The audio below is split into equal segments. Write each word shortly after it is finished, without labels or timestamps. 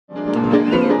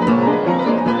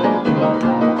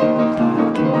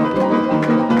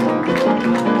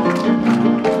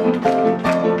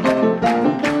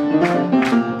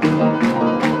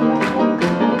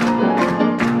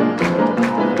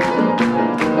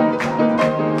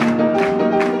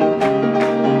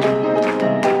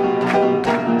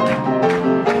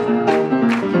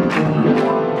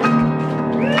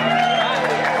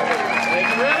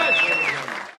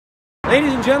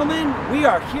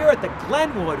at the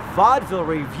Glenwood Vaudeville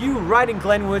Revue right in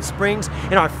Glenwood Springs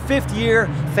in our 5th year.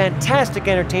 Fantastic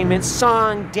entertainment,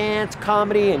 song, dance,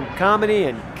 comedy, and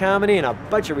a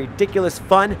bunch of ridiculous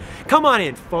fun. Come on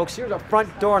in, folks. Here's our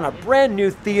front door in a brand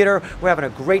new theater. We're having a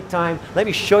great time. Let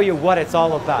me show you what it's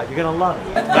all about. You're gonna love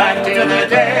it. Back to the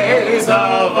days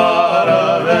of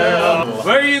vaudeville,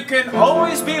 where you can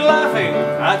always be laughing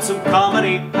at some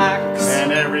comedy acts,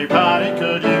 and everybody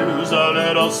could use a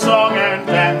little song and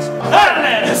dance.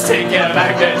 Let us take you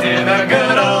back to the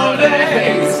good old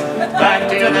days. Back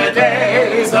to the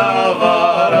days of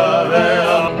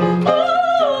vaudeville.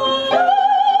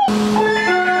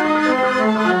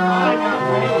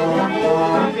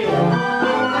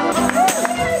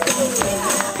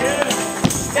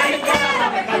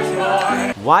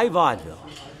 Why vaudeville?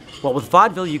 Well, with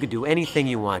vaudeville, you could do anything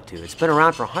you want to. It's been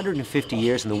around for 150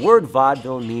 years, and the word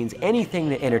vaudeville means anything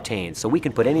that entertains. So we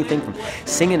can put anything from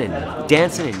singing and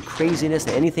dancing and craziness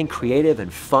to anything creative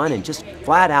and fun and just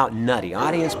flat out nutty.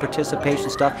 Audience participation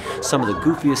stuff, some of the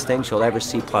goofiest things you'll ever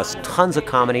see, plus tons of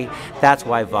comedy. That's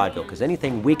why vaudeville, because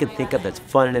anything we can think of that's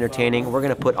fun and entertaining, we're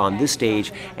going to put on this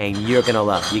stage, and you're going to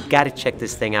love it. You got to check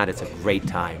this thing out. It's a great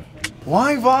time.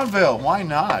 Why vaudeville? Why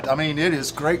not? I mean, it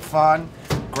is great fun.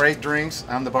 Great drinks.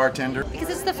 I'm the bartender. Because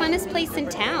it's the funnest place in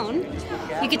town.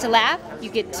 You get to laugh, you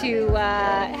get to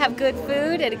have good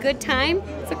food at a good time,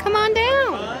 so come on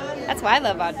down. That's why I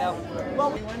love vaudeville.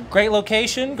 Great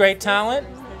location, great talent,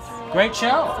 great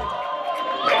show.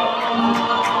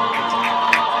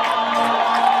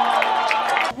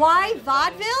 Why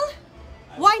vaudeville?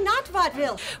 Why not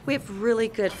vaudeville? We have really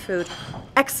good food,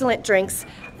 excellent drinks,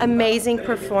 amazing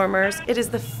performers. It is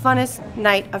the funnest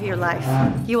night of your life.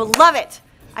 You will love it.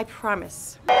 I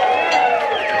promise.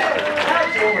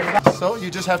 So you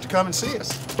just have to come and see us.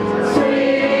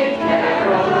 Sweet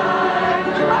Caroline,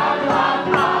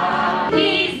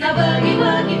 he's the boogie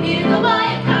woogie bugle boy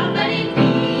and company B.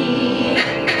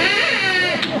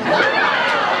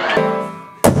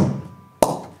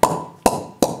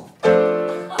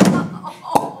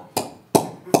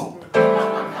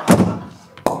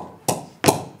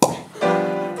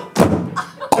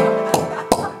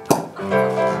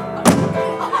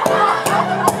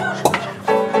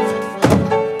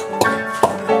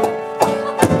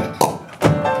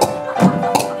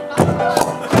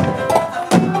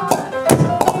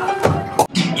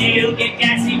 You get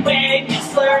gassy when you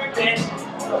slurp it.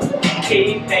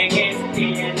 Keep thinking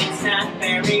it's not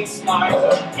very smart.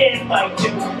 If I do,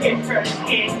 it turns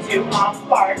into a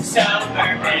fart.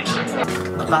 Suburban.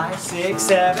 5, 6,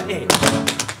 7, 8.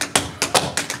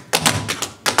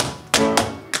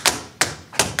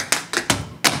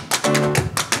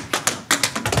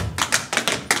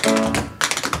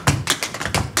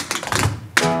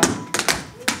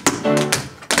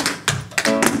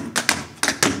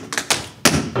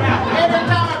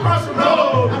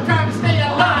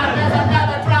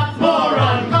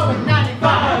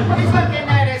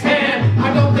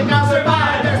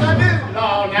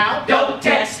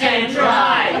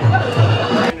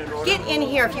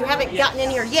 If you haven't gotten in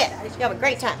here yet, you have a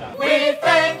great time. We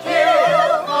thank you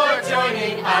for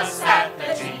joining us at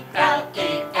the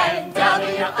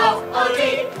GLENWOOD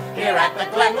here at the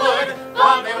Glenwood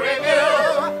Vaudeville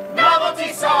Revue.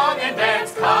 Novelty song and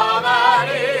dance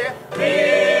comedy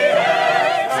theater.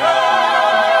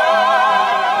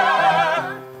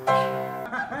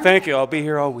 Thank you. I'll be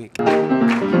here all week.